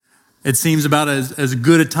It seems about as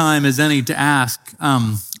good a time as any to ask,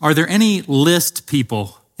 are there any list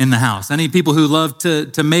people in the house? Any people who love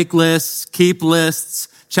to make lists, keep lists,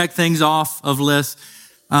 check things off of lists?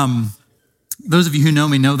 Those of you who know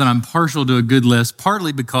me know that I'm partial to a good list,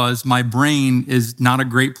 partly because my brain is not a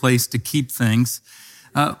great place to keep things,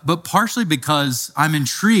 but partially because I'm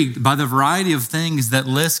intrigued by the variety of things that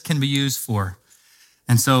lists can be used for.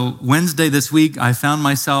 And so Wednesday this week, I found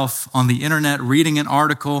myself on the internet reading an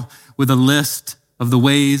article with a list of the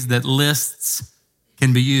ways that lists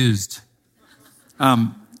can be used.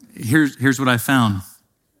 Here's what I found.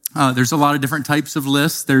 There's a lot of different types of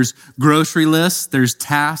lists. There's grocery lists, there's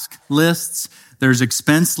task lists, there's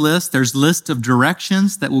expense lists, there's lists of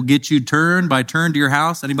directions that will get you turn by turn to your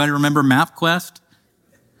house. Anybody remember MapQuest?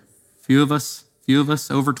 Few of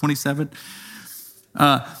us over 27.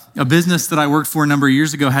 A business that I worked for a number of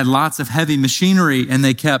years ago had lots of heavy machinery, and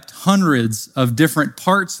they kept hundreds of different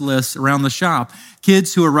parts lists around the shop.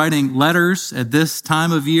 Kids who are writing letters at this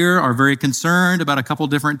time of year are very concerned about a couple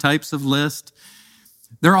different types of lists.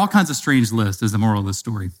 There are all kinds of strange lists, is the moral of the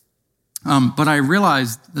story. But I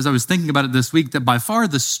realized as I was thinking about it this week that by far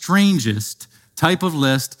the strangest type of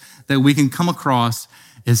list that we can come across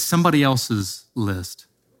is somebody else's list.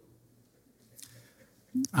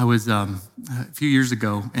 I was, a few years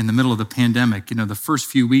ago in the middle of the pandemic, the first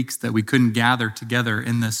few weeks that we couldn't gather together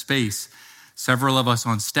in this space, several of us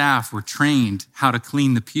on staff were trained how to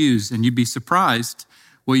clean the pews, and you'd be surprised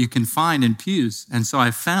what you can find in pews. And so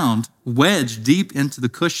I found wedged deep into the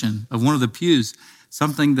cushion of one of the pews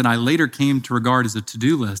something that I later came to regard as a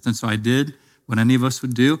to-do list. And so I did what any of us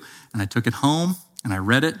would do, and I took it home, and I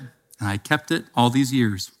read it, and I kept it all these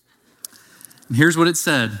years. And here's what it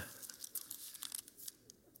said.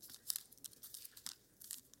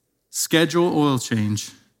 Schedule oil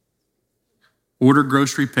change, order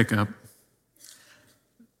grocery pickup,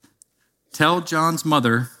 tell John's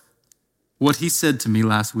mother what he said to me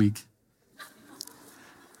last week.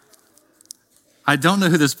 I don't know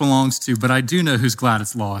who this belongs to, but I do know who's glad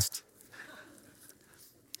it's lost.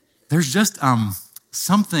 There's just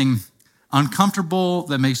something uncomfortable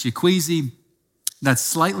that makes you queasy, that's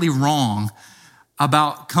slightly wrong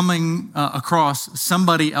about coming across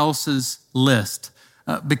somebody else's list.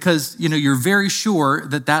 Because, you're very sure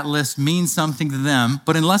that list means something to them,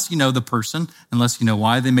 but unless you know the person, unless you know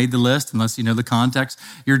why they made the list, unless you know the context,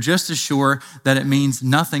 you're just as sure that it means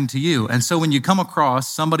nothing to you. And so when you come across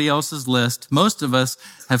somebody else's list, most of us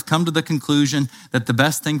have come to the conclusion that the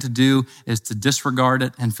best thing to do is to disregard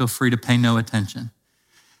it and feel free to pay no attention.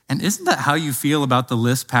 And isn't that how you feel about the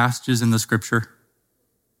list passages in the scripture?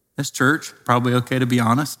 This church, probably okay to be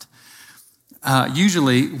honest.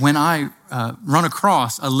 Usually when I run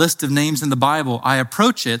across a list of names in the Bible, I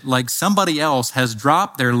approach it like somebody else has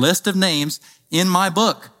dropped their list of names in my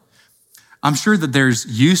book. I'm sure that there's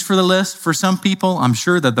use for the list for some people. I'm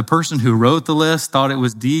sure that the person who wrote the list thought it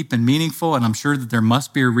was deep and meaningful, and I'm sure that there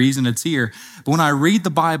must be a reason it's here. But when I read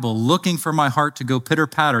the Bible looking for my heart to go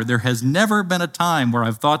pitter-patter, there has never been a time where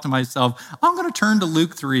I've thought to myself, I'm going to turn to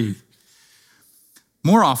Luke 3.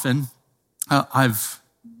 More often, I've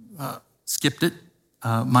skipped it.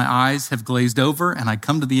 My eyes have glazed over and I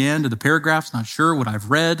come to the end of the paragraphs, not sure what I've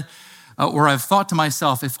read, or I've thought to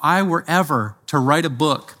myself, if I were ever to write a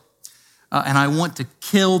book and I want to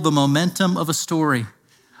kill the momentum of a story,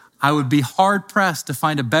 I would be hard pressed to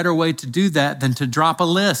find a better way to do that than to drop a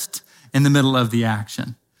list in the middle of the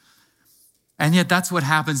action. And yet that's what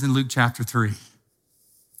happens in Luke chapter 3.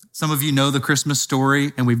 Some of you know the Christmas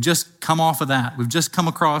story, and we've just come off of that. We've just come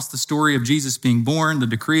across the story of Jesus being born. The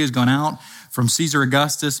decree has gone out from Caesar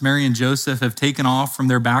Augustus. Mary and Joseph have taken off from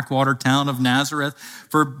their backwater town of Nazareth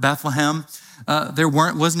for Bethlehem. There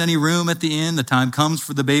wasn't any room at the inn. The time comes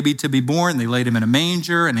for the baby to be born. They laid him in a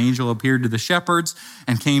manger. An angel appeared to the shepherds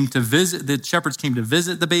and the shepherds came to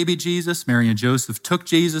visit the baby Jesus. Mary and Joseph took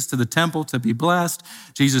Jesus to the temple to be blessed.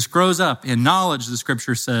 Jesus grows up in knowledge, the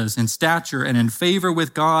scripture says, in stature and in favor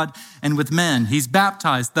with God and with men. He's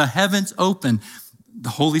baptized. The heavens open. The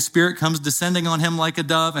Holy Spirit comes descending on him like a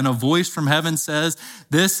dove, and a voice from heaven says,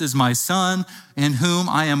 "This is my son in whom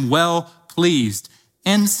I am well pleased."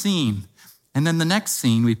 End scene. And then the next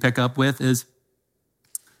scene we pick up with is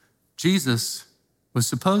Jesus was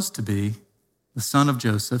supposed to be the son of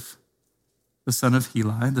Joseph, the son of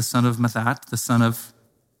Heli, the son of Mathat, the son of...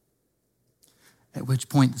 At which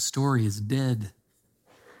point the story is dead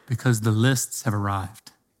because the lists have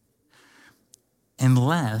arrived.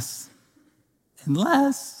 Unless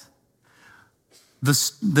the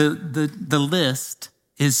list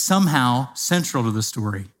is somehow central to the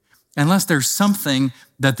story. unless there's something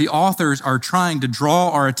that the authors are trying to draw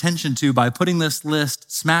our attention to by putting this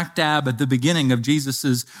list smack dab at the beginning of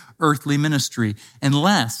Jesus's earthly ministry,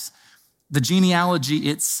 unless the genealogy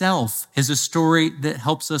itself is a story that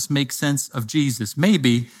helps us make sense of Jesus.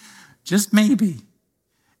 Maybe, just maybe,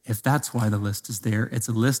 if that's why the list is there, it's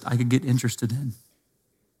a list I could get interested in.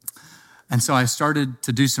 And so I started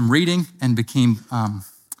to do some reading and became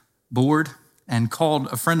bored and called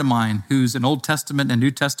a friend of mine who's an Old Testament and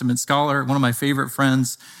New Testament scholar, one of my favorite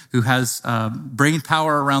friends who has brain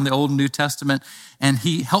power around the Old and New Testament. And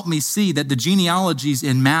he helped me see that the genealogies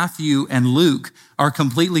in Matthew and Luke are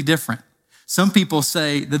completely different. Some people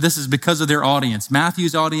say that this is because of their audience.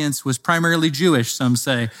 Matthew's audience was primarily Jewish, some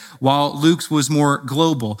say, while Luke's was more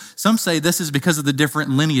global. Some say this is because of the different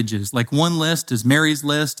lineages, like one list is Mary's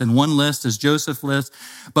list and one list is Joseph's list.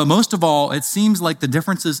 But most of all, it seems like the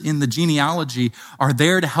differences in the genealogy are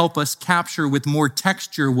there to help us capture with more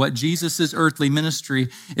texture what Jesus's earthly ministry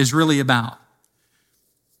is really about.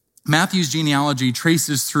 Matthew's genealogy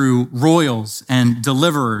traces through royals and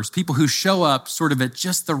deliverers, people who show up sort of at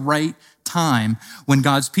just the right time when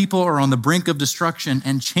God's people are on the brink of destruction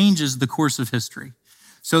and changes the course of history.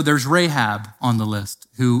 So there's Rahab on the list,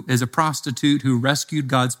 who is a prostitute who rescued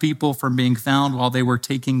God's people from being found while they were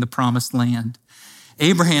taking the promised land.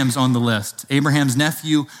 Abraham's on the list. Abraham's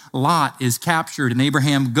nephew, Lot, is captured, and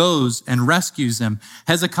Abraham goes and rescues him.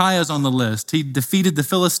 Hezekiah's on the list. He defeated the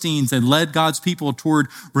Philistines and led God's people toward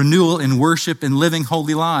renewal in worship and living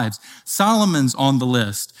holy lives. Solomon's on the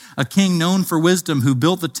list, a king known for wisdom who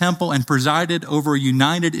built the temple and presided over a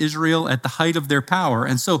united Israel at the height of their power.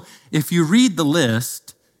 And so if you read the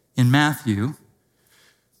list in Matthew,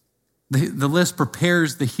 the list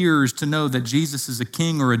prepares the hearers to know that Jesus is a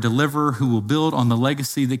king or a deliverer who will build on the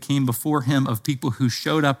legacy that came before him of people who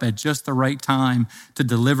showed up at just the right time to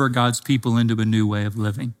deliver God's people into a new way of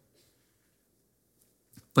living.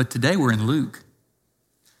 But today we're in Luke.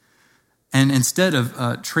 And instead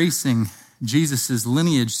of tracing Jesus'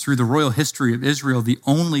 lineage through the royal history of Israel, the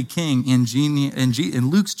only king in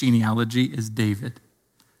Luke's genealogy is David.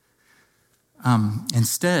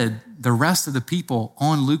 Instead, the rest of the people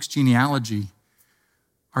on Luke's genealogy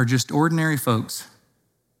are just ordinary folks,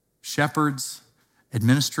 shepherds,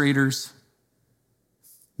 administrators,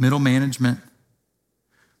 middle management,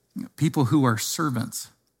 people who are servants,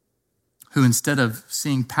 who instead of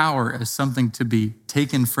seeing power as something to be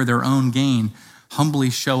taken for their own gain, humbly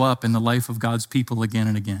show up in the life of God's people again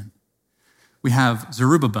and again. We have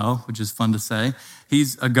Zerubbabel, which is fun to say.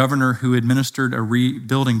 He's a governor who administered a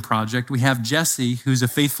rebuilding project. We have Jesse, who's a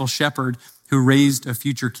faithful shepherd who raised a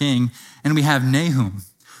future king. And we have Nahum,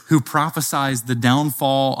 who prophesies the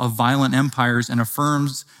downfall of violent empires and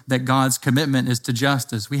affirms that God's commitment is to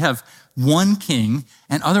justice. We have one king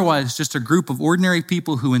and otherwise just a group of ordinary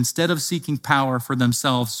people who, instead of seeking power for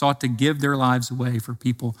themselves, sought to give their lives away for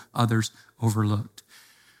people others overlooked.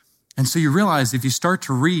 And so you realize if you start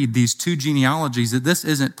to read these two genealogies that this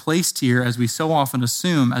isn't placed here, as we so often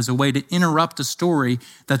assume, as a way to interrupt a story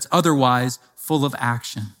that's otherwise full of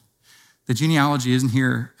action. The genealogy is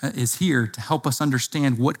here to help us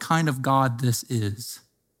understand what kind of God this is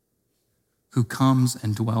who comes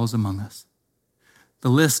and dwells among us. The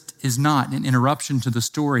list is not an interruption to the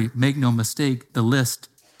story. Make no mistake, the list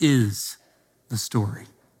is the story.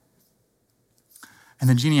 And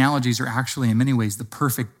the genealogies are actually, in many ways, the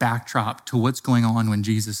perfect backdrop to what's going on when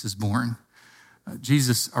Jesus is born.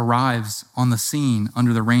 Jesus arrives on the scene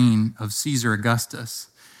under the reign of Caesar Augustus.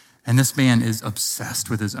 And this man is obsessed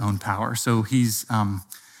with his own power. So he's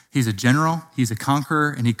a general, he's a conqueror,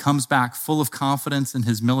 and he comes back full of confidence in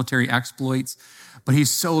his military exploits. But he's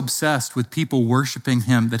so obsessed with people worshiping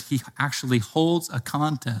him that he actually holds a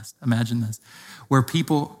contest, imagine this, where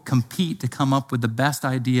people compete to come up with the best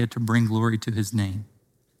idea to bring glory to his name.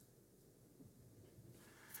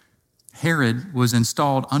 Herod was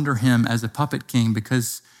installed under him as a puppet king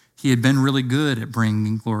because he had been really good at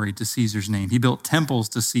bringing glory to Caesar's name. He built temples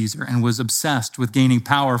to Caesar and was obsessed with gaining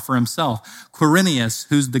power for himself. Quirinius,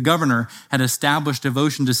 who's the governor, had established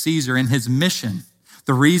devotion to Caesar, and his mission,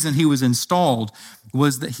 the reason he was installed,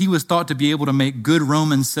 was that he was thought to be able to make good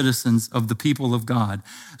Roman citizens of the people of God.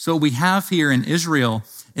 So what we have here in Israel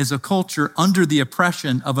is a culture under the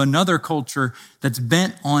oppression of another culture that's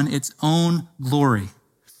bent on its own glory.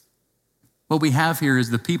 What we have here is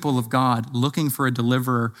the people of God looking for a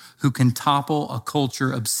deliverer who can topple a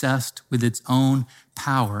culture obsessed with its own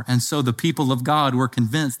power. And so the people of God were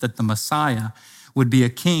convinced that the Messiah would be a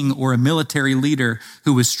king or a military leader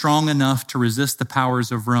who was strong enough to resist the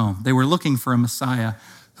powers of Rome. They were looking for a Messiah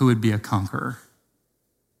who would be a conqueror.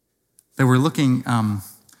 They were looking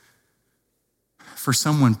for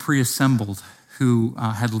someone pre-assembled who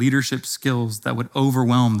had leadership skills that would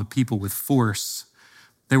overwhelm the people with force.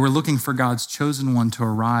 They were looking for God's chosen one to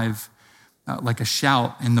arrive like a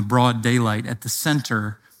shout in the broad daylight at the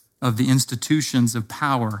center of the institutions of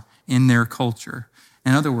power in their culture.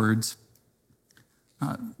 In other words,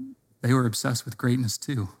 they were obsessed with greatness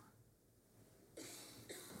too.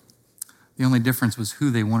 The only difference was who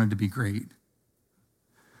they wanted to be great.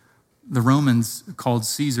 The Romans called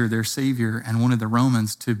Caesar their savior and wanted the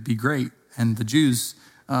Romans to be great. And the Jews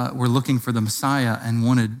were looking for the Messiah and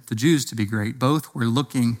wanted the Jews to be great. Both were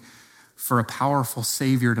looking for a powerful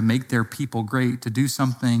savior to make their people great, to do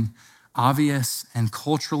something obvious and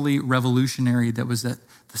culturally revolutionary that was at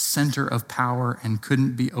the center of power and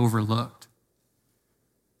couldn't be overlooked.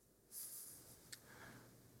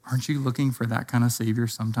 Aren't you looking for that kind of savior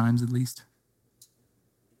sometimes, at least?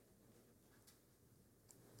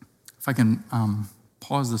 If I can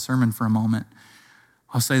pause the sermon for a moment,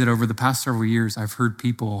 I'll say that over the past several years, I've heard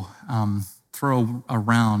people throw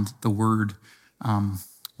around the word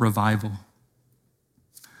revival.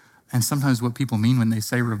 And sometimes what people mean when they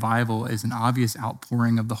say revival is an obvious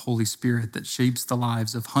outpouring of the Holy Spirit that shapes the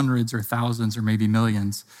lives of hundreds or thousands or maybe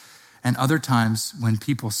millions. And other times when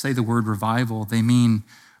people say the word revival, they mean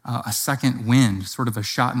a second wind, sort of a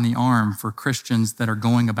shot in the arm for Christians that are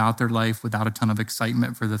going about their life without a ton of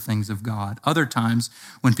excitement for the things of God. Other times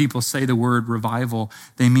when people say the word revival,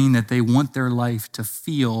 they mean that they want their life to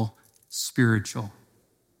feel spiritual.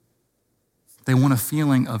 They want a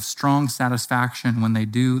feeling of strong satisfaction when they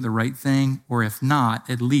do the right thing, or if not,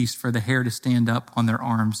 at least for the hair to stand up on their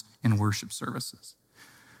arms in worship services.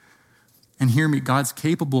 And hear me, God's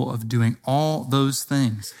capable of doing all those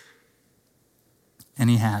things. And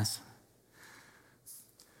he has.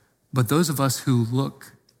 But those of us who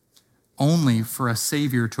look only for a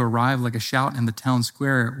savior to arrive like a shout in the town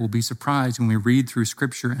square will be surprised when we read through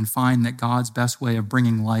scripture and find that God's best way of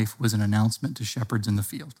bringing life was an announcement to shepherds in the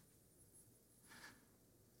field.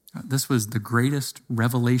 This was the greatest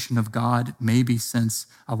revelation of God, maybe since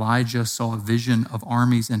Elijah saw a vision of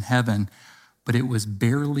armies in heaven, but it was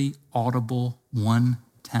barely audible one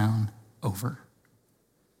town over.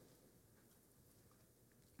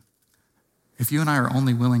 If you and I are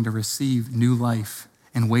only willing to receive new life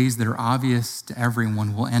in ways that are obvious to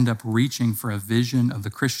everyone, we'll end up reaching for a vision of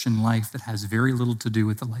the Christian life that has very little to do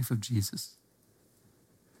with the life of Jesus.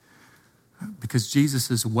 Because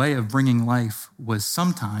Jesus' way of bringing life was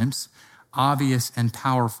sometimes obvious and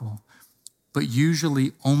powerful, but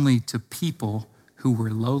usually only to people who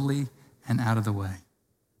were lowly and out of the way.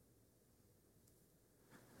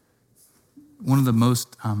 One of the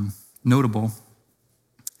most notable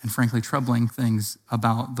and frankly troubling things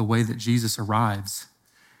about the way that Jesus arrives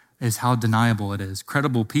is how deniable it is.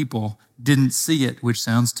 Credible people didn't see it, which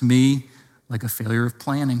sounds to me like a failure of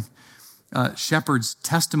planning. Shepherds'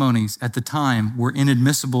 testimonies at the time were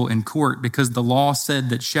inadmissible in court because the law said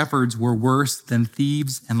that shepherds were worse than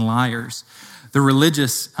thieves and liars. The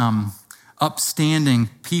religious, upstanding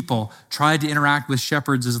people tried to interact with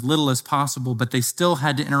shepherds as little as possible, but they still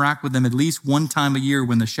had to interact with them at least one time a year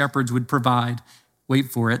when the shepherds would provide, wait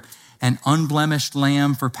for it, an unblemished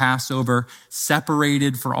lamb for Passover,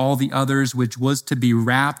 separated for all the others, which was to be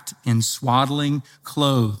wrapped in swaddling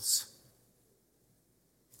clothes.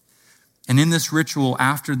 And in this ritual,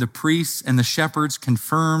 after the priests and the shepherds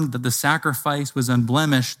confirmed that the sacrifice was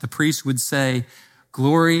unblemished, the priest would say,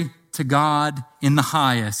 "Glory to God in the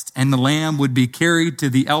highest," and the lamb would be carried to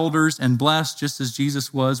the elders and blessed, just as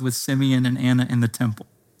Jesus was with Simeon and Anna in the temple.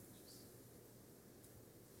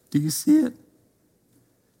 Do you see it?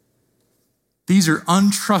 These are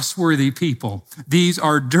untrustworthy people. These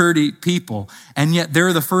are dirty people. And yet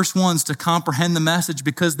they're the first ones to comprehend the message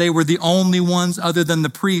because they were the only ones other than the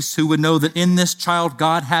priests who would know that in this child,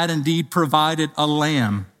 God had indeed provided a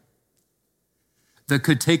lamb that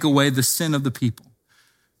could take away the sin of the people.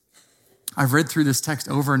 I've read through this text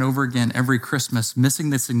over and over again every Christmas,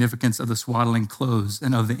 missing the significance of the swaddling clothes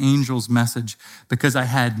and of the angel's message because I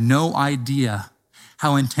had no idea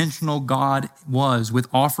how intentional God was with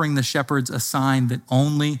offering the shepherds a sign that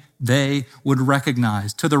only they would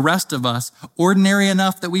recognize. To the rest of us, ordinary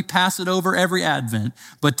enough that we pass it over every Advent,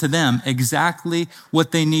 but to them, exactly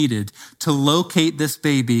what they needed to locate this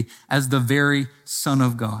baby as the very Son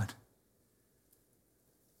of God.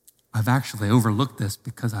 I've actually overlooked this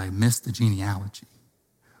because I missed the genealogy,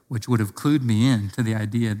 which would have clued me in to the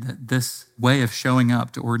idea that this way of showing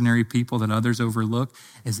up to ordinary people that others overlook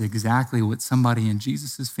is exactly what somebody in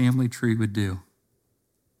Jesus' family tree would do.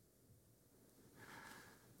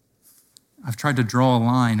 I've tried to draw a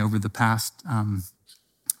line over the past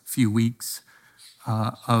few weeks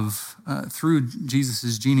through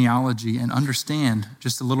Jesus' genealogy and understand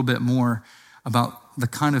just a little bit more about the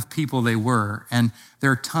kind of people they were. And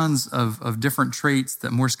there are tons of different traits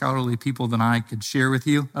that more scholarly people than I could share with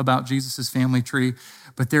you about Jesus' family tree.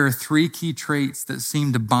 But there are three key traits that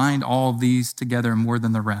seem to bind all of these together more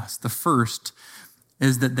than the rest. The first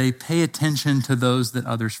is that they pay attention to those that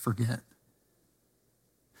others forget.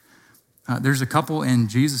 There's a couple in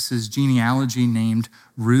Jesus' genealogy named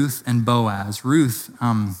Ruth and Boaz. Ruth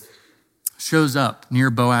shows up near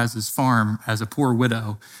Boaz's farm as a poor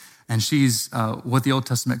widow, and she's what the Old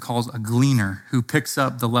Testament calls a gleaner who picks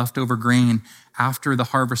up the leftover grain after the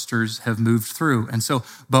harvesters have moved through. And so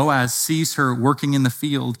Boaz sees her working in the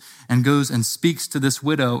field and goes and speaks to this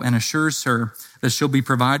widow and assures her that she'll be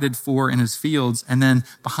provided for in his fields. And then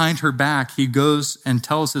behind her back, he goes and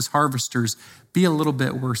tells his harvesters, be a little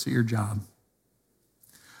bit worse at your job.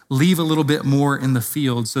 Leave a little bit more in the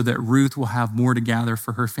field so that Ruth will have more to gather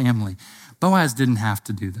for her family. Boaz didn't have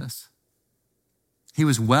to do this. He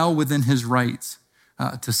was well within his rights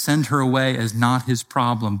to send her away as not his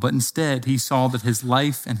problem, but instead he saw that his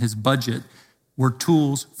life and his budget were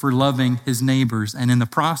tools for loving his neighbors, and in the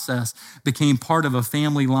process became part of a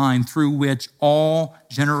family line through which all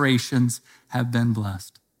generations have been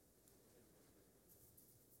blessed.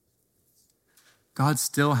 God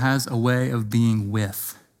still has a way of being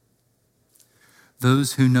with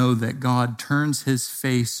those who know that God turns his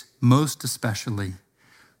face most especially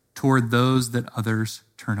toward those that others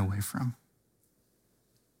turn away from.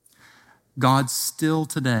 God still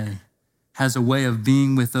today has a way of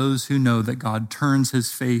being with those who know that God turns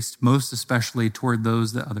his face most especially toward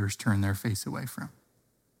those that others turn their face away from.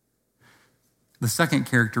 The second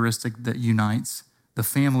characteristic that unites the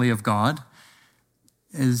family of God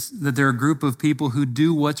is that they're a group of people who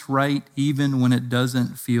do what's right even when it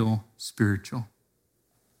doesn't feel spiritual.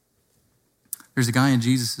 There's a guy in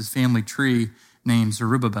Jesus' family tree named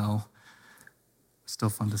Zerubbabel, still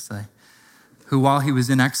fun to say, who while he was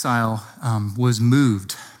in exile was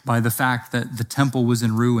moved by the fact that the temple was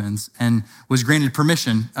in ruins and was granted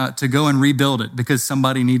permission to go and rebuild it because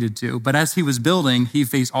somebody needed to. But as he was building, he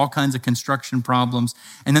faced all kinds of construction problems.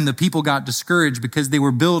 And then the people got discouraged because they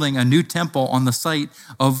were building a new temple on the site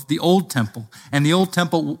of the old temple. And the old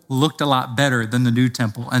temple looked a lot better than the new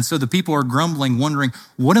temple. And so the people are grumbling, wondering,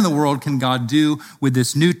 what in the world can God do with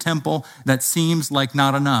this new temple that seems like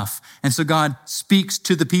not enough? And so God speaks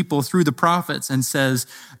to the people through the prophets and says,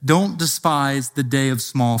 don't despise the day of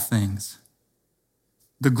small things.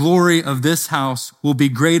 The glory of this house will be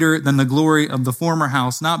greater than the glory of the former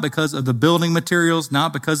house, not because of the building materials,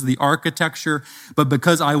 not because of the architecture, but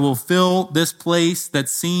because I will fill this place that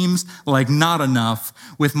seems like not enough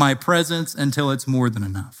with my presence until it's more than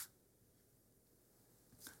enough.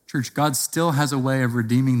 Church, God still has a way of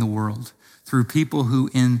redeeming the world through people who,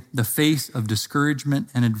 in the face of discouragement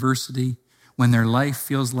and adversity, when their life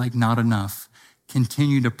feels like not enough,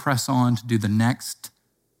 continue to press on to do the next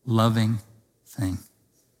loving thing.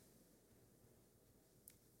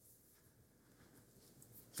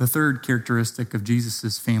 The third characteristic of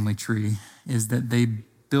Jesus' family tree is that they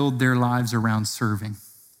build their lives around serving.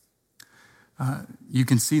 You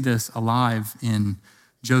can see this alive in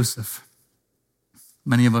Joseph.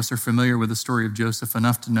 Many of us are familiar with the story of Joseph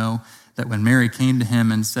enough to know that when Mary came to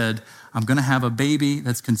him and said, I'm going to have a baby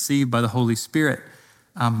that's conceived by the Holy Spirit,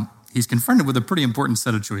 he's confronted with a pretty important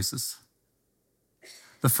set of choices.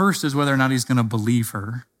 The first is whether or not he's going to believe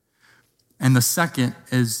her. And the second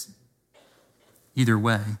is, either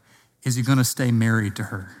way, is he going to stay married to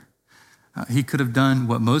her? He could have done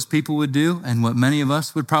what most people would do and what many of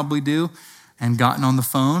us would probably do and gotten on the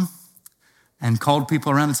phone and called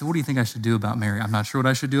people around and said, what do you think I should do about Mary? I'm not sure what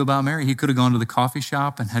I should do about Mary. He could have gone to the coffee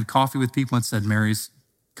shop and had coffee with people and said, Mary's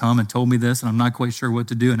come and told me this and I'm not quite sure what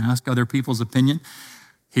to do, and ask other people's opinion.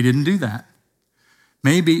 He didn't do that.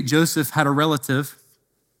 Maybe Joseph had a relative,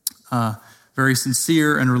 very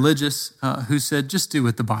sincere and religious, who said, just do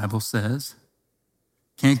what the Bible says.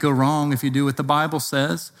 Can't go wrong if you do what the Bible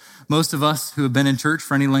says. Most of us who have been in church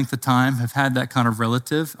for any length of time have had that kind of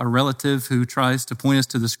relative, a relative who tries to point us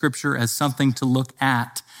to the scripture as something to look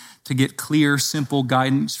at, to get clear, simple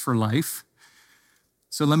guidance for life.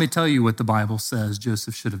 So let me tell you what the Bible says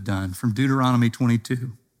Joseph should have done from Deuteronomy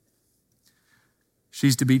 22.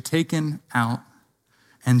 She's to be taken out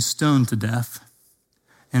and stoned to death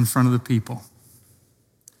in front of the people.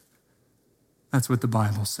 That's what the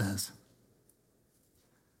Bible says.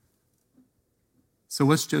 So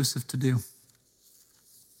what's Joseph to do?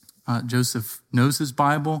 Joseph knows his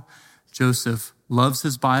Bible. Joseph loves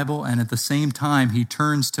his Bible. And at the same time, he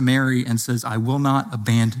turns to Mary and says, I will not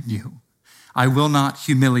abandon you. I will not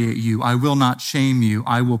humiliate you. I will not shame you.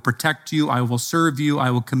 I will protect you. I will serve you.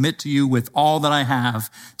 I will commit to you with all that I have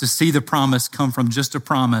to see the promise come from just a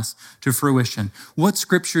promise to fruition. What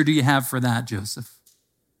scripture do you have for that, Joseph?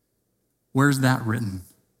 Where's that written?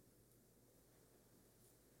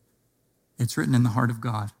 It's written in the heart of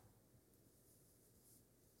God.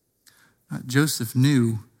 Joseph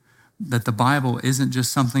knew that the Bible isn't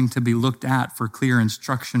just something to be looked at for clear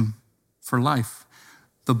instruction for life.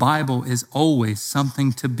 The Bible is always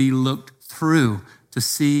something to be looked through to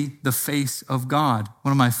see the face of God.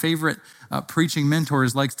 One of my favorite preaching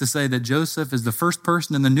mentors likes to say that Joseph is the first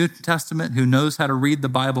person in the New Testament who knows how to read the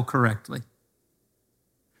Bible correctly.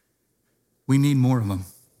 We need more of them.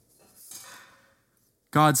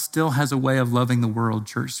 God still has a way of loving the world,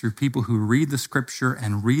 church, through people who read the scripture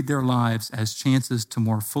and read their lives as chances to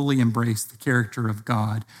more fully embrace the character of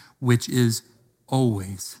God, which is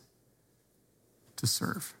always to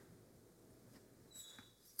serve.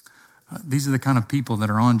 These are the kind of people that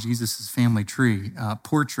are on Jesus' family tree,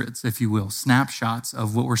 portraits, if you will, snapshots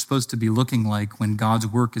of what we're supposed to be looking like when God's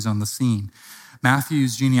work is on the scene.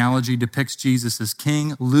 Matthew's genealogy depicts Jesus as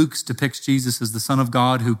king. Luke's depicts Jesus as the Son of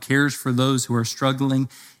God who cares for those who are struggling,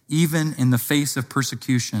 even in the face of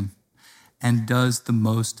persecution, and does the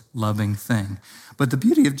most loving thing. But the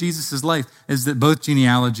beauty of Jesus' life is that both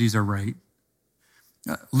genealogies are right.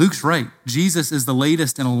 Luke's right. Jesus is the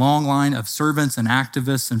latest in a long line of servants and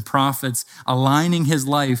activists and prophets, aligning his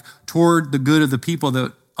life toward the good of the people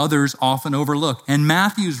that others often overlook. And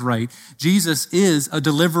Matthew's right. Jesus is a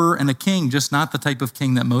deliverer and a king, just not the type of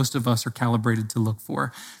king that most of us are calibrated to look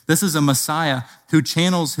for. This is a Messiah who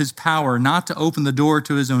channels his power not to open the door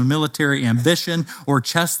to his own military ambition or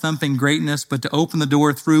chest-thumping greatness, but to open the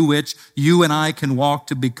door through which you and I can walk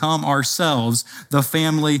to become ourselves the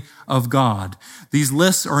family of God. These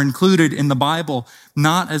lists are included in the Bible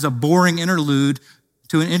not as a boring interlude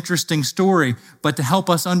to an interesting story, but to help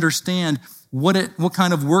us understand what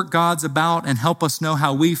kind of work God's about and help us know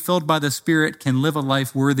how we, filled by the Spirit, can live a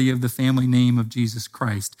life worthy of the family name of Jesus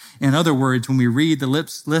Christ. In other words, when we read the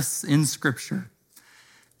lists in Scripture,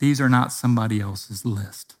 these are not somebody else's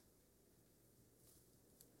list.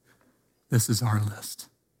 This is our list.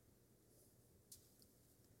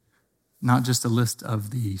 Not just a list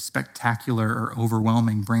of the spectacular or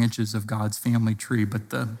overwhelming branches of God's family tree, but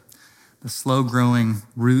the slow-growing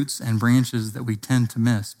roots and branches that we tend to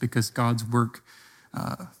miss because God's work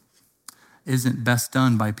isn't best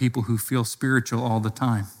done by people who feel spiritual all the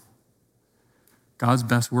time. God's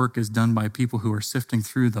best work is done by people who are sifting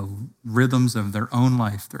through the rhythms of their own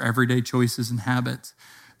life, their everyday choices and habits,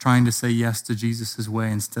 trying to say yes to Jesus'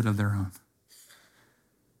 way instead of their own.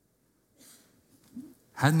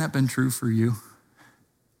 Hadn't that been true for you?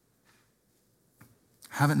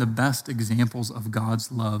 Haven't the best examples of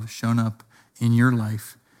God's love shown up in your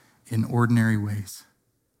life in ordinary ways?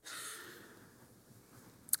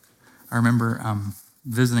 I remember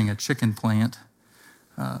visiting a chicken plant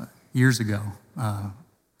years ago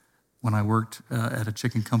when I worked at a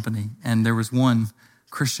chicken company, and there was one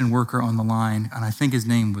Christian worker on the line, and I think his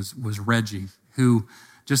name was Reggie, who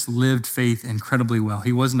just lived faith incredibly well.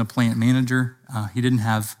 He wasn't a plant manager. He didn't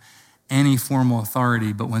have any formal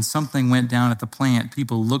authority, but when something went down at the plant,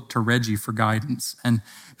 people looked to Reggie for guidance. And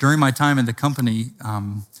during my time at the company,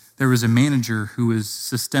 there was a manager who was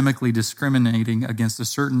systemically discriminating against a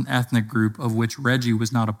certain ethnic group of which Reggie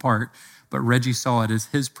was not a part, but Reggie saw it as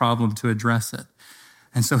his problem to address it.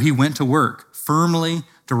 And so he went to work firmly,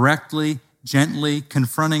 directly, gently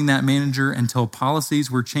confronting that manager until policies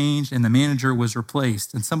were changed and the manager was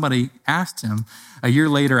replaced. And somebody asked him a year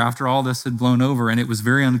later after all this had blown over and it was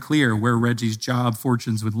very unclear where Reggie's job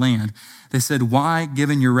fortunes would land. They said, why,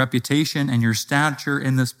 given your reputation and your stature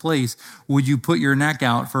in this place, would you put your neck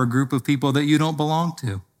out for a group of people that you don't belong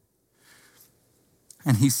to?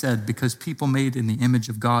 And he said, because people made in the image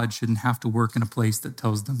of God shouldn't have to work in a place that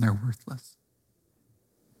tells them they're worthless.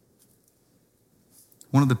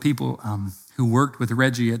 One of the people who worked with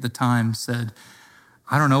Reggie at the time said,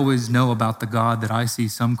 I don't always know about the God that I see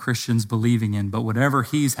some Christians believing in, but whatever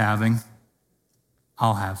he's having,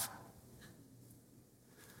 I'll have.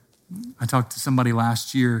 I talked to somebody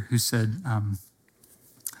last year who said,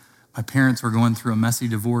 my parents were going through a messy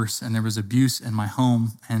divorce and there was abuse in my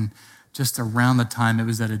home. And just around the time it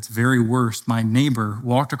was at its very worst, my neighbor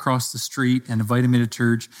walked across the street and invited me to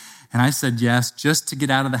church. And I said yes, just to get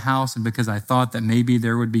out of the house and because I thought that maybe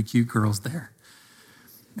there would be cute girls there.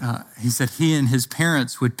 He said he and his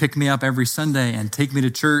parents would pick me up every Sunday and take me to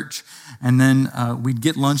church, and then we'd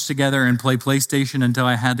get lunch together and play PlayStation until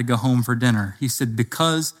I had to go home for dinner. He said,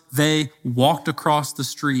 because they walked across the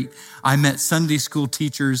street, I met Sunday school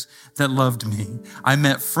teachers that loved me. I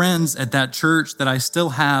met friends at that church that I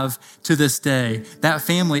still have to this day. That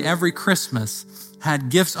family, every Christmas, had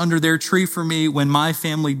gifts under their tree for me when my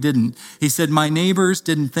family didn't. He said, my neighbors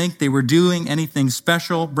didn't think they were doing anything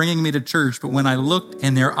special bringing me to church, but when I looked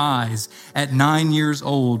in their eyes at 9 years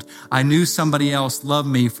old, I knew somebody else loved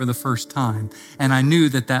me for the first time. And I knew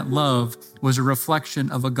that that love was a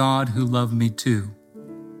reflection of a God who loved me too.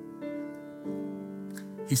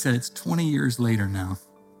 He said, it's 20 years later now,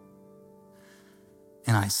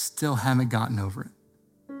 and I still haven't gotten over it.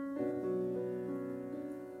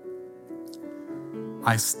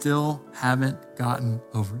 I still haven't gotten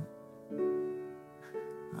over it.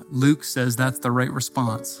 Luke says that's the right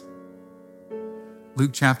response. Luke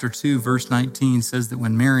chapter 2, verse 19 says that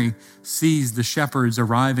when Mary sees the shepherds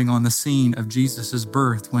arriving on the scene of Jesus'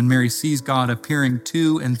 birth, when Mary sees God appearing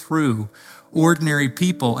to and through ordinary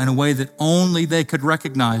people in a way that only they could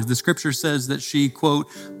recognize, the scripture says that she, quote,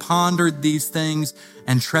 pondered these things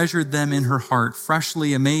and treasured them in her heart,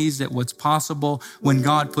 freshly amazed at what's possible when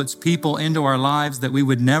God puts people into our lives that we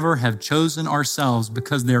would never have chosen ourselves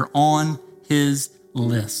because they're on his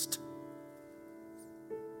list.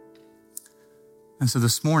 And so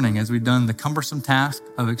this morning, as we've done the cumbersome task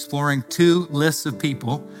of exploring 2 lists of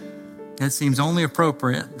people, it seems only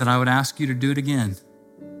appropriate that I would ask you to do it again.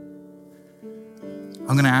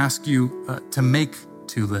 I'm going to ask you to make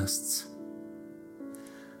 2 lists.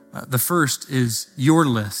 The first is your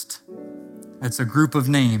list. It's a group of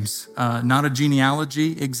names, not a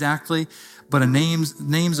genealogy exactly, but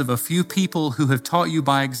names of a few people who have taught you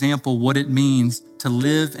by example what it means to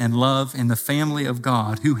live and love in the family of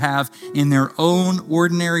God, who have in their own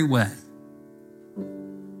ordinary way,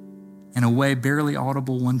 in a way barely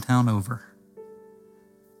audible one town over,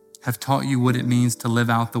 have taught you what it means to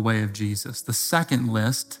live out the way of Jesus. The second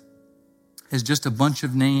list is just a bunch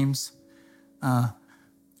of names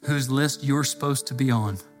whose list you're supposed to be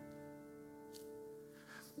on.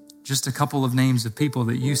 Just a couple of names of people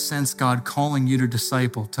that you sense God calling you to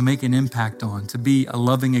disciple, to make an impact on, to be a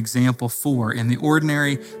loving example for in the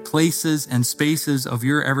ordinary places and spaces of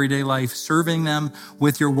your everyday life, serving them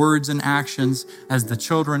with your words and actions as the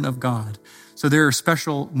children of God. So there are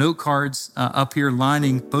special note cards up here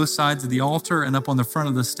lining both sides of the altar and up on the front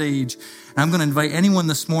of the stage. And I'm going to invite anyone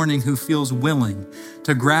this morning who feels willing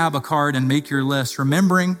to grab a card and make your list,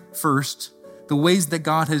 remembering first the ways that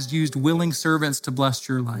God has used willing servants to bless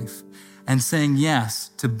your life, and saying yes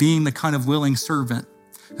to being the kind of willing servant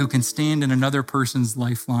who can stand in another person's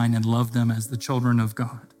lifeline and love them as the children of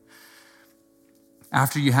God.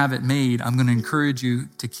 After you have it made, I'm going to encourage you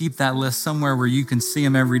to keep that list somewhere where you can see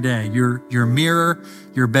them every day. Your mirror,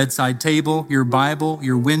 your bedside table, your Bible,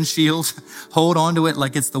 your windshield. Hold on to it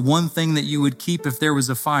like it's the one thing that you would keep if there was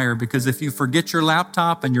a fire, because if you forget your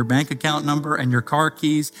laptop and your bank account number and your car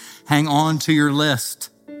keys, hang on to your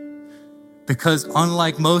list. Because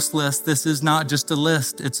unlike most lists, this is not just a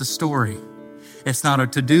list, it's a story. It's not a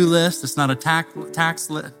to-do list. It's not a tax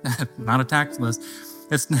list, not a tax list.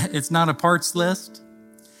 It's not a parts list.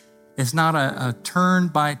 It's not a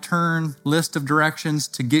turn-by-turn list of directions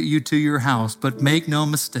to get you to your house. But make no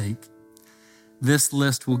mistake, this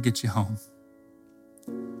list will get you home.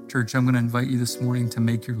 Church, I'm going to invite you this morning to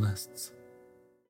make your lists.